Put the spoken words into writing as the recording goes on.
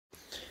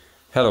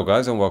Hello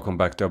guys, and welcome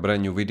back to a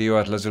brand new video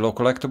at Lazi-Low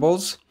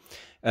Collectibles.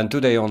 And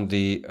today on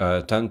the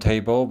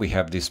turntable we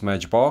have this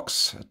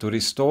Matchbox to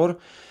restore.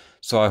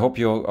 So I hope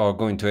you are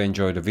going to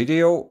enjoy the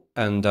video,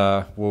 and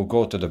we'll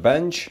go to the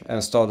bench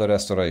and start the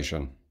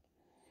restoration.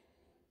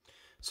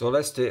 So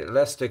let's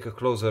take a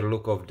closer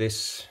look of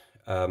this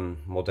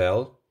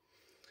model.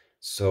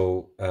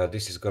 So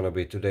this is going to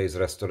be today's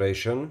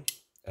restoration,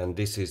 and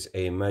this is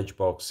a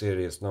Matchbox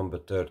series number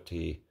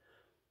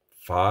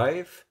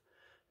 35.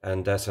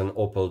 And that's an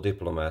Opel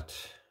Diplomat,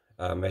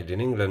 made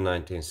in England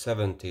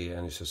 1970,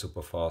 and it's a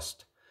super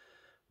fast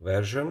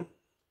version.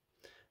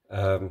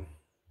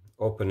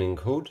 Opening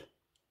hood,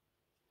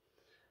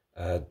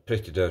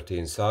 pretty dirty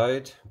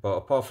inside, but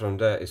apart from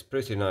that it's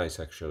pretty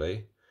nice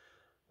actually.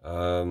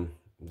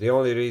 The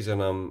only reason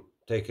I'm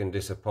taking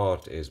this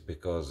apart is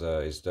because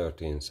it's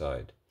dirty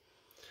inside.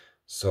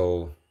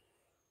 So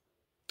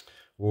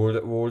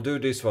we'll do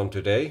this one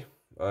today.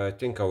 I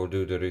think I will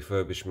do the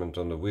refurbishment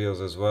on the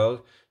wheels as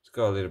well. It's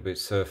got a little bit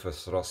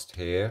surface rust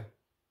here,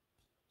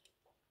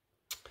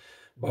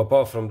 but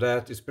apart from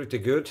that it's pretty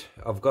good.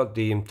 I've got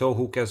the tow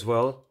hook as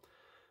well,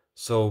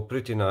 so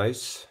pretty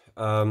nice.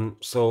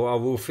 So I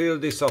will fill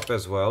this up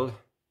as well,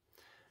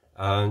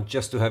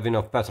 just to have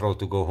enough petrol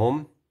to go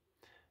home,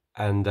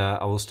 and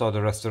I will start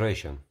the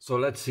restoration. So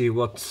let's see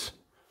what's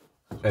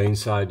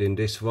inside in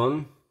this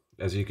one.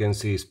 As you can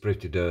see, it's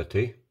pretty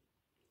dirty.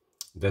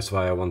 That's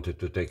why I wanted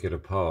to take it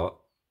apart,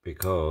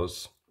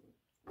 because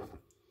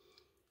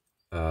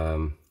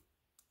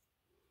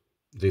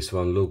this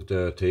one looked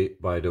dirty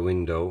by the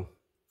window,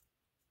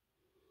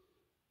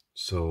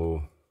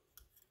 so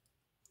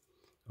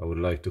I would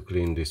like to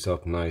clean this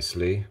up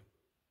nicely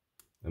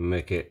and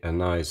make it a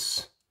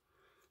nice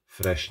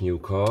fresh new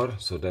car.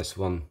 So that's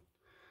one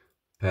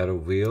pair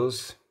of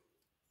wheels,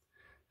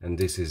 and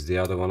this is the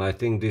other one. I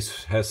think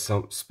this has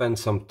spent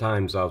some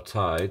times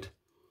outside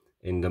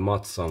in the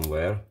mud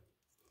somewhere,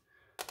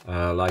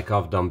 like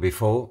I've done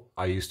before.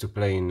 I used to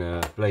play in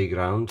a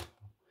playground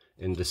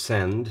in the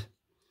sand.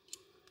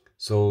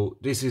 So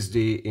this is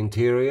the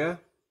interior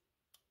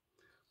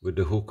with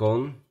the hook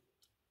on,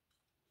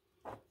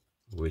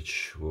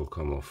 which will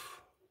come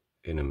off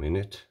in a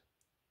minute.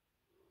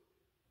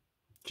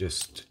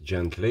 Just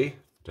gently,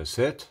 that's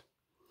it.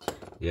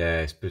 Yeah,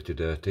 it's pretty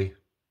dirty,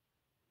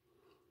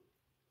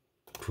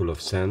 full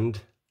of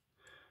sand.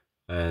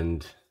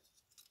 And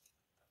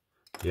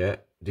yeah,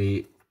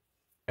 the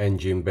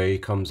engine bay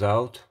comes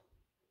out,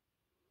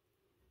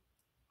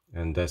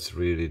 and that's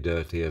really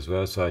dirty as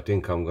well. So I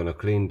think I'm gonna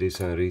clean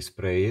this and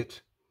respray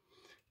it,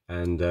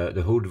 and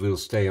the hood will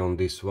stay on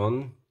this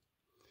one,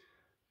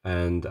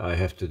 and I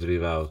have to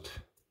drill out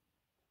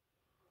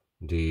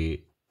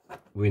the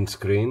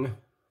windscreen.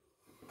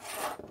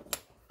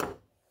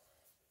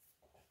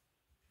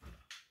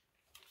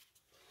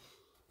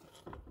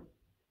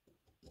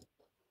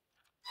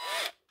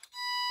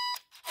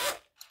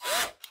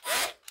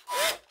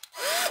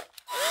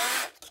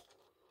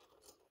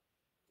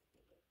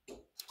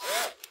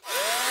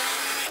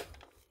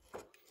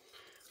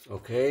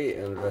 Okay,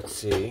 and let's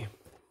see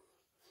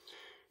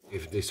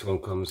if this one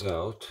comes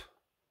out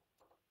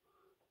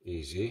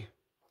easy.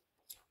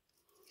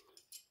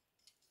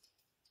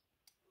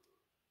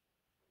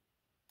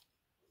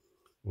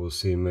 We'll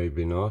see,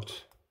 maybe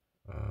not.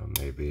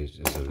 Maybe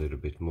there's a little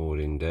bit more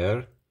in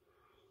there.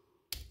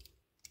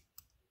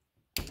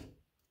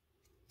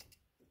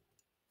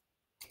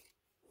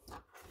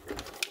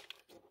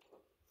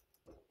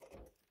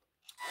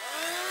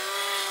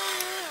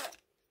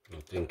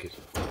 I think it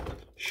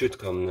should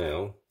come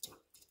now.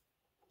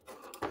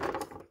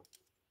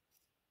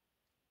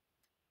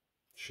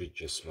 Should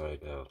just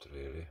slide out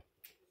really,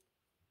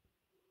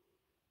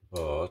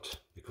 but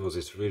because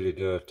it's really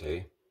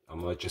dirty, I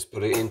might just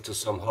put it into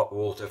some hot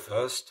water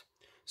first.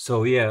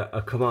 So yeah,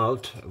 I come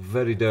out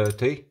very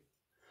dirty,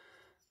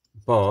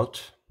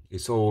 but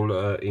it's all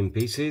in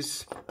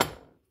pieces,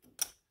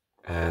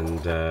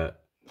 and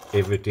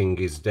everything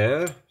is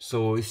there.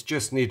 So it's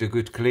just need a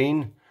good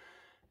clean,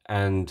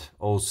 and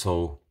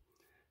also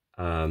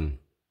a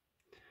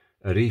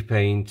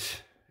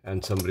repaint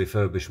and some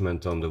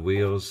refurbishment on the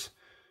wheels.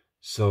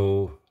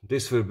 So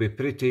this will be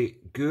pretty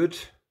good.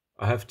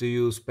 I have to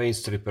use paint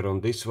stripper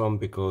on this one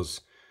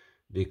because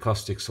the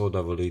caustic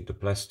soda will eat the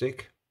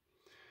plastic.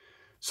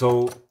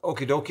 So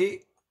okie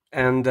dokie,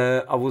 and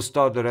I will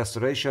start the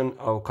restoration.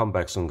 I'll come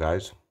back soon,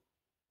 guys.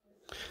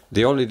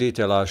 The only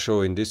detail I'll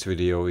show in this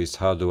video is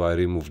how do I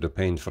remove the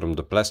paint from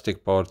the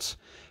plastic parts.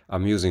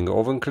 I'm using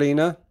oven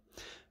cleaner,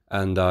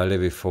 and I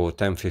leave it for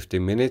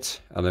 10-15 minutes,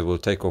 and I will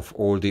take off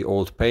all the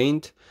old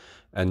paint,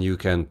 and you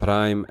can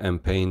prime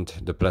and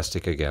paint the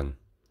plastic again.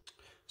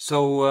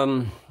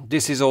 So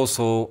this is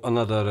also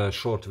another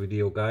short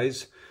video,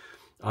 guys.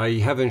 I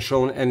haven't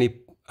shown any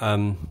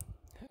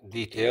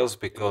details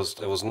because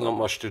there was not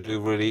much to do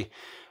really.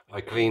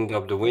 I cleaned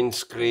up the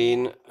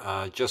windscreen,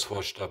 just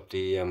washed up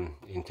the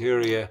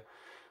interior.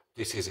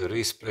 This is a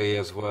respray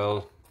as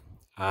well.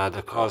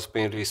 The car's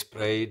been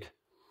resprayed.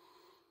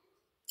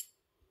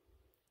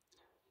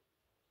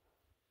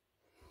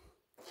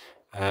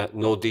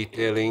 No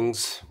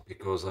detailings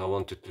because I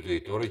wanted to do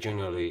it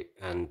originally,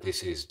 and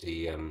this is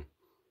the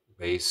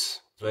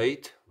base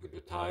plate with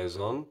the tires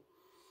on.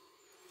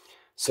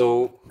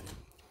 So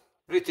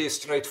pretty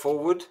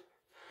straightforward.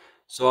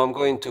 So I'm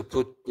going to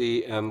put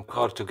the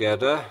car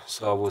together.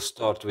 So I will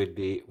start with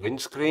the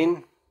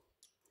windscreen,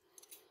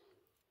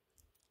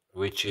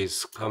 which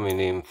is coming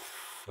in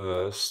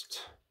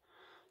first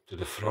to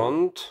the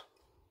front,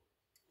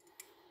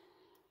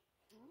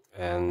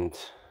 and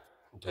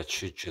that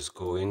should just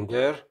go in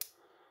there,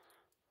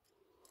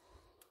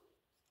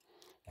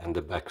 and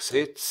the back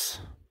seats.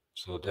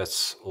 So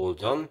that's all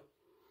done.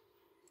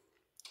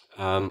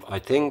 I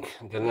think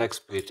the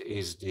next bit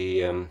is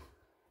the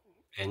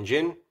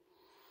engine,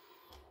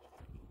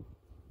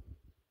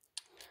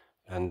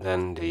 and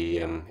then the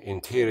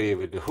interior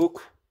with the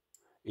hook,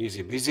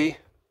 easy busy.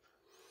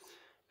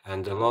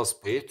 And the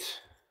last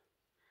bit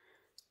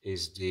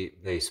is the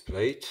base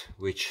plate,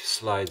 which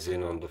slides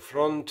in on the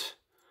front,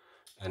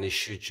 and it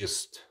should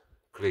just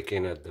click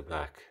in at the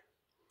back.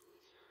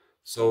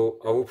 So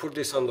I will put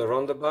this on the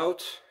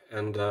roundabout,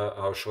 and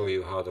I'll show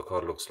you how the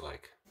car looks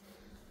like.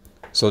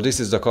 So this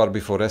is the car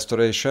before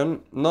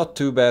restoration. Not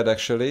too bad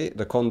actually.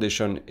 The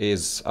condition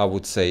is, I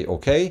would say,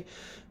 okay,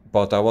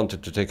 but I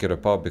wanted to take it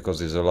apart because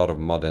there's a lot of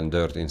mud and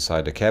dirt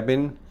inside the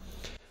cabin.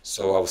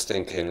 So I was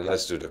thinking,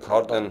 let's do the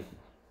car then.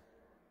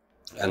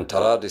 And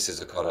ta-da, this is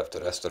the car after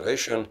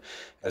restoration.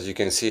 As you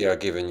can see, I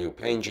give a new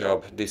paint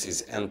job. This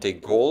is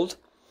antique gold.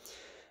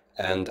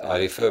 And I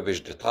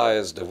refurbished the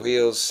tires, the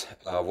wheels,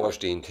 I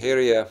washed the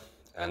interior,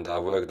 and I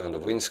worked on the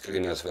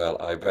windscreen as well.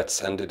 I wet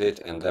sanded it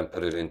and then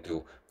put it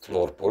into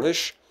floor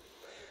polish.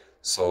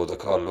 So the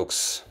car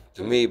looks,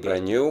 to me,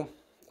 brand new.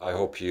 I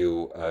hope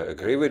you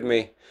agree with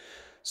me.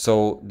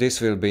 So this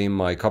will be in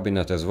my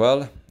cabinet as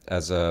well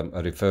as a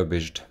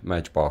refurbished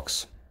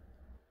Matchbox.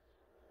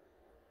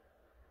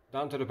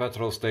 Down to the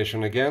petrol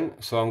station again.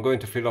 So I'm going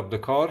to fill up the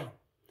car.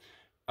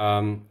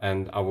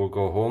 And I will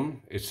go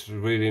home. It's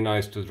really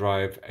nice to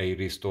drive a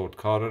restored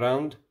car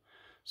around.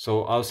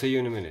 So I'll see you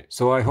in a minute.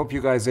 So I hope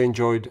you guys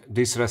enjoyed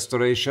this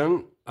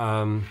restoration.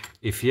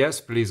 If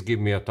yes, please give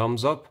me a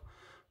thumbs up.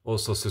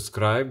 Also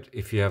subscribe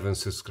if you haven't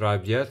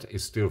subscribed yet.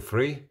 It's still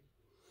free.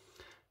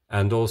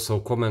 And also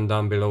comment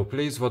down below,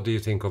 please. What do you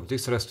think of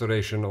this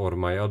restoration or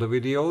my other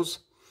videos?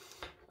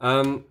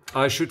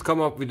 I should come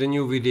up with a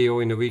new video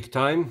in a week's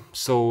time.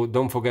 So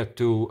don't forget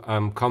to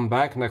come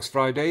back next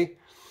Friday.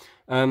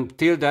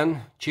 Till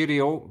then,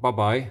 cheerio,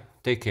 bye-bye,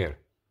 take care.